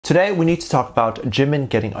Today we need to talk about Jimin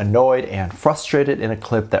getting annoyed and frustrated in a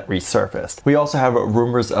clip that resurfaced. We also have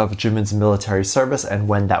rumors of Jimin's military service and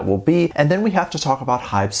when that will be, and then we have to talk about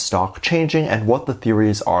HYBE's stock changing and what the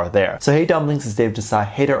theories are there. So hey Dumplings, it's Dave Desai,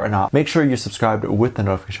 hater or not, make sure you're subscribed with the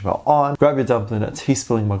notification bell on, grab your dumpling, tea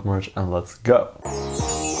spilling mug merch, and let's go.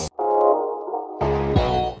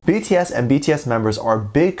 BTS and BTS members are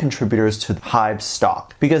big contributors to HYBE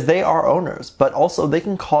stock because they are owners, but also they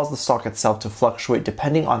can cause the stock itself to fluctuate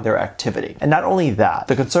depending on their activity. And not only that,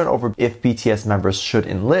 the concern over if BTS members should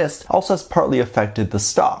enlist also has partly affected the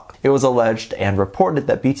stock. It was alleged and reported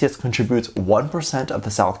that BTS contributes 1% of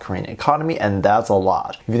the South Korean economy, and that's a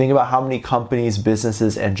lot. If you think about how many companies,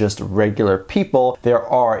 businesses, and just regular people there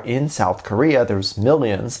are in South Korea, there's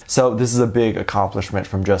millions. So this is a big accomplishment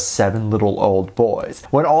from just 7 little old boys.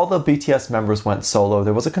 When all the BTS members went solo,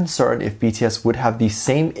 there was a concern if BTS would have the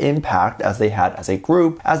same impact as they had as a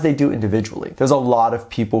group as they do individually. There's a lot of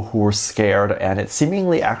people who were scared, and it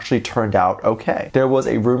seemingly actually turned out okay. There was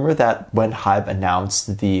a rumor that when HYBE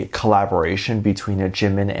announced the collaboration between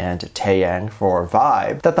Jimin and Taeyang for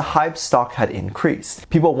HYBE, that the HYBE stock had increased.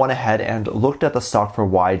 People went ahead and looked at the stock for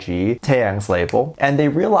YG, Taeyang's label, and they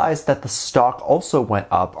realized that the stock also went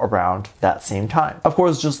up around that same time. Of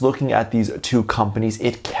course, just looking at these two companies,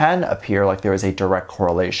 it can appear like there is a direct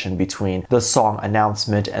correlation between the song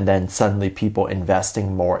announcement and then suddenly people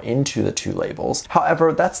investing more into the two labels.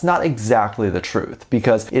 However, that's not exactly the truth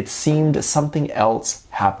because it seemed something else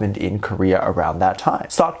happened in Korea around that time.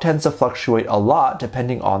 Stock tends to fluctuate a lot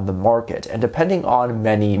depending on the market and depending on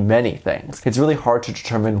many things. It's really hard to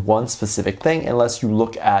determine one specific thing unless you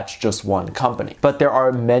look at just one company. But there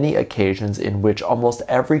are many occasions in which almost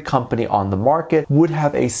every company on the market would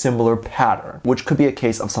have a similar pattern, which could be a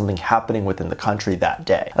case of something happening within the country that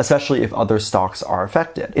day, especially if other stocks are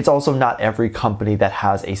affected. It's also not every company that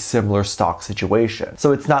has a similar stock situation.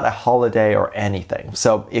 So it's not a holiday or anything.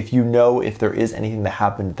 So if you know if there is anything that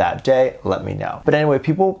happened that day, let me know. But anyway,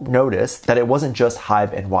 people noticed that it wasn't just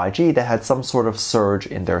HYBE and YG that had some sort of surge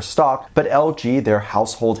in their stock, but LG, their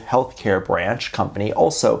household healthcare branch company,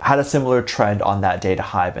 also had a similar trend on that day to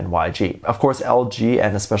HYBE and YG. Of course, LG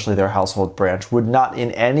and especially their household branch would not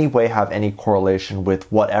in any way have any correlation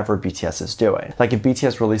with whatever BTS is doing. Like if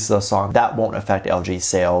BTS releases a song, that won't affect LG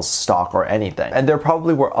sales, stock, or anything. And there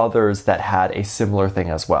probably were others that had a similar thing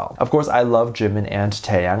as well. Of course, I love Jimin and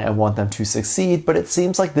Taeyang and want them to succeed, but it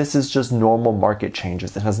seems like this is just normal market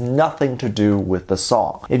changes. It has nothing to do with the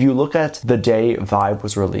song. If you look at the day HYBE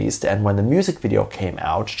was released and when the music video came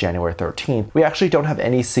out, January 13th, we actually don't have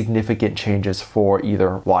any significant changes for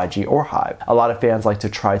either YG or HYBE. A lot of fans like to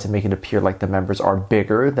try to make it appear like the members are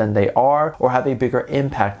bigger than they are or have a bigger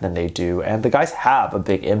impact than they do, and the guys have a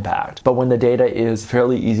big impact. But when the data is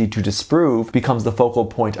fairly easy to disprove, becomes the focal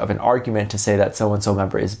point of an argument to say that so-and-so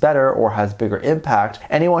member is better or has bigger impact,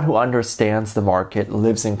 anyone who understands the market,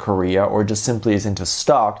 lives in Korea, or just simply is into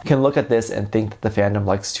stock can look at this and think that the fandom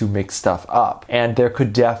likes to make stuff up. And there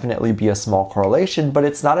could definitely be a small correlation, but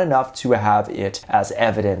it's not enough to have it as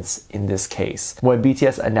evidence in this case. When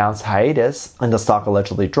BTS announced hiatus and the stock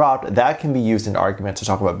allegedly dropped, that can be used in argument to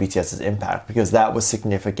talk about BTS's impact because that was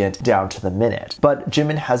significant down to the minute. But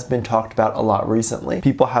Jimin has been talked about a lot recently.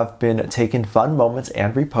 People have been taking fun moments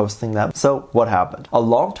and reposting them. So what happened? A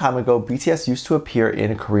long time ago, BTS used to appear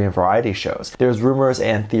in Korean variety shows. There's rumors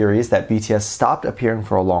and theories that BTS stopped appearing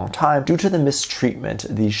for a long time due to the mistreatment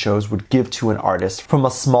these shows would give to an artist from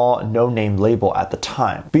a small no-name label at the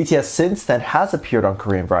time. BTS since then has appeared on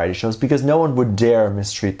Korean variety shows because no one would dare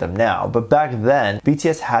mistreat them now. But back then,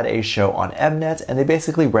 BTS had a show on Mnet and they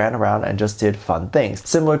basically ran around and just did fun things,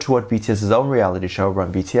 similar to what BTS's own reality show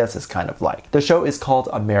Run BTS is kind of like. The show is called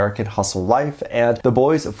American Hustle Life, and the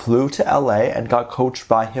boys flew to LA and got coached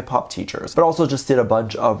by hip-hop teachers, but also just did a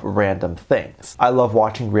bunch of random things. I love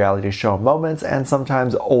watching reality show moments and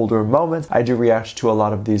sometimes older moments. I do react to a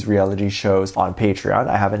lot of these reality shows on Patreon.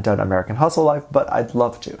 I haven't done American Hustle Life, but I'd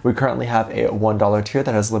love to. We currently have a $1 tier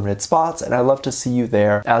that has limited spots, and I love to see you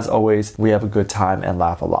there. As always, we have a good time and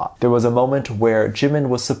laugh a lot. There was a moment where Jimin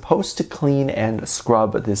was supposed to clean and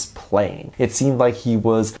scrub this plane. It seemed like he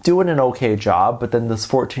was doing an okay job, but then this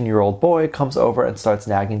 14-year-old boy comes over and starts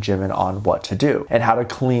nagging Jimin on what to do and how to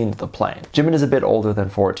clean the plane. Jimin is a bit older than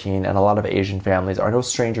 14, and a lot of Asian families are no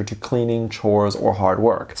stranger to cleaning, chores, or or hard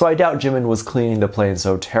work. So I doubt Jimin was cleaning the plane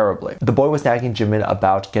so terribly. The boy was nagging Jimin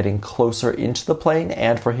about getting closer into the plane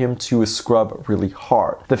and for him to scrub really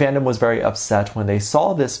hard. The fandom was very upset when they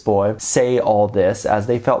saw this boy say all this, as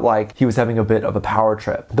they felt like he was having a bit of a power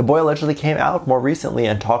trip. The boy allegedly came out more recently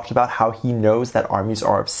and talked about how he knows that armies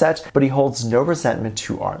are upset, but he holds no resentment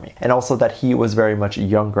to army, and also that he was very much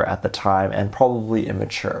younger at the time and probably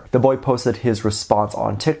immature. The boy posted his response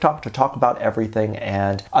on TikTok to talk about everything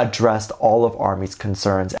and addressed all of army's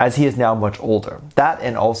concerns, as he is now much older. That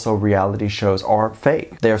and also reality shows are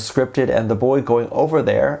fake. They are scripted, and the boy going over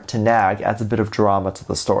there to nag adds a bit of drama to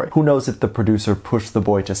the story. Who knows if the producer pushed the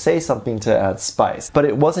boy to say something to add spice. But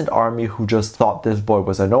it wasn't army who just thought this boy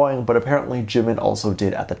was annoying, but apparently Jimin also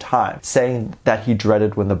did at the time, saying that he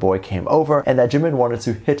dreaded when the boy came over and that Jimin wanted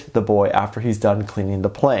to hit the boy after he's done cleaning the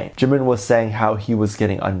plane. Jimin was saying how he was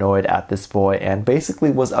getting annoyed at this boy and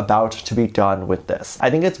basically was about to be done with this. I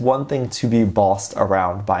think it's one thing to be bossed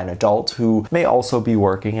around by an adult who may also be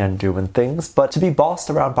working and doing things, but to be bossed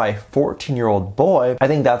around by a 14-year-old boy, I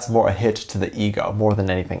think that's more a hit to the ego more than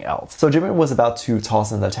anything else. So Jimin was about to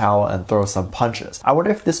toss in the towel and throw some punches. I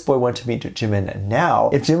wonder if this boy went to meet Jimin now,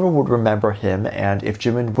 if Jimin would remember him and if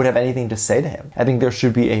Jimin would have anything to say to him. I think there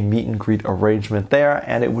should be a meet and greet arrangement there,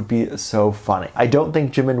 and it would be so funny. I don't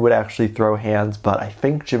think Jimin would actually throw hands, but I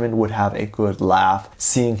think Jimin would have a good laugh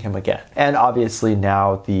seeing him again. And obviously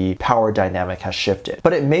now the power dynamic has shifted.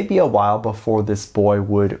 But it may be a while before this boy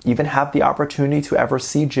would even have the opportunity to ever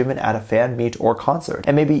see Jimin at a fan meet or concert,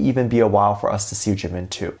 and maybe even be a while for us to see Jimin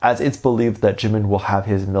too, as it's believed that Jimin will have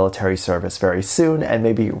his military service very soon and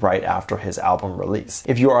maybe right after his album release.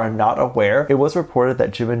 If you are not aware, it was reported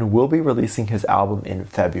that Jimin will be releasing his album in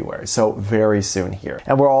February, so very soon here.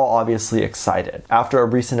 And we're all obviously excited. After a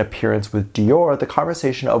recent appearance with Dior, the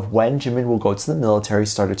conversation of when Jimin will go to the military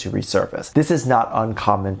started to resurface. This is not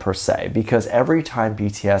uncommon per se, because every time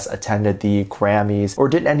BTS attended the Grammys or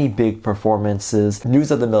did any big performances,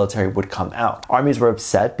 news of the military would come out. Armies were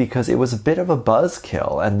upset because it was a bit of a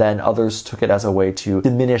buzzkill, and then others took it as a way to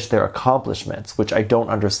diminish their accomplishments, which I don't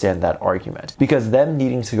understand that argument, because them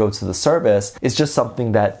needing to go to the service is just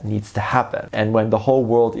something that needs to happen. And when the whole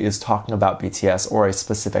world is talking about BTS or a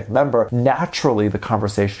specific member, naturally the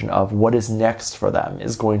conversation of what is next for them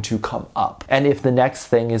is going to come up. And if the next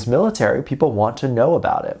thing is military, people want to know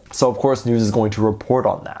about it. So of course news is going to report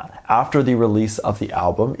on that. After the release of the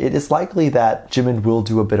album, it is likely that Jimin will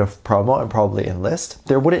do a bit of promo and probably enlist.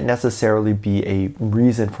 There wouldn't necessarily be a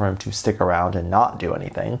reason for him to stick around and not do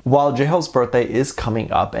anything. While J-Hope's birthday is coming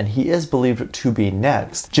up and he is believed to be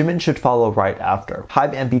next, Jimin should follow right after.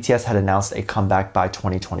 HYBE and BTS had announced a comeback by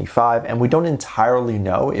 2025, and we don't entirely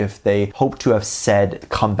know if they hope to have said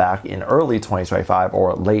comeback in early 2025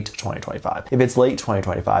 or late 2025. If it's late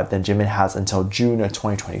 2025, then Jimin has until June of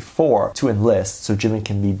 2024 to enlist, so Jimin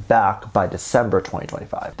can be back by December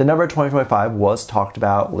 2025. The number 2025 was talked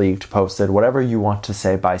about, leaked, posted, whatever you want to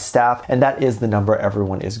say by staff, and that is the number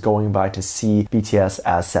everyone is going by to see BTS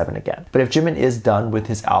as 7 again. But if Jimin is done with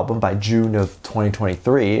his album by June of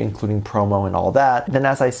 2023, including promo and all that, then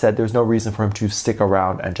as I said, there's no reason for him to stick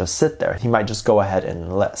around and just sit there. He might just go ahead and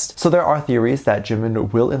enlist. So there are theories that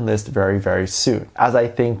Jimin will enlist very, very soon, as I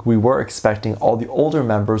think we were expecting all the older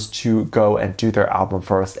members to go and do their album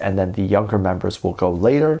first, and then the younger members will go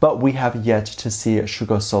later. But we have yet to see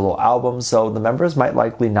Suga's solo album, so the members might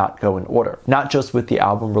likely not go in order. Not just with the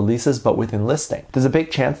album releases, but with enlisting. There's a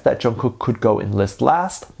big chance that Jungkook could go enlist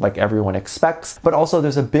last, like everyone expects, but also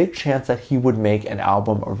there's a big chance that he would make an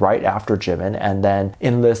album right after Jimin and then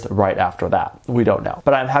enlist right after that. We don't know.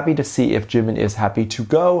 But I'm happy to see if Jimin is happy to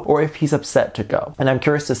go or if he's upset to go. And I'm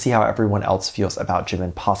curious to see how everyone else feels about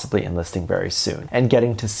Jimin possibly enlisting very soon and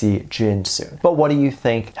getting to see Jin soon. But what do you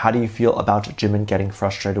think? How do you feel about Jimin getting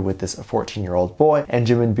frustrated with this 14-year-old boy and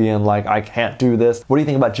Jimin being like, I can't do this? What do you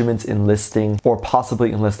think about Jimin's enlisting or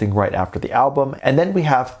possibly enlisting right after the album? And then we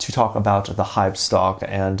have to talk about the HYBE stock,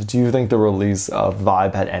 and do you think the release of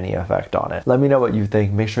HYBE had any effect on it? Let me know what you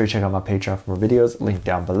think. Make sure you check out my Patreon for more videos, link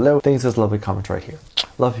down below. Thanks for this lovely comment right here.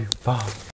 Love you. Bye.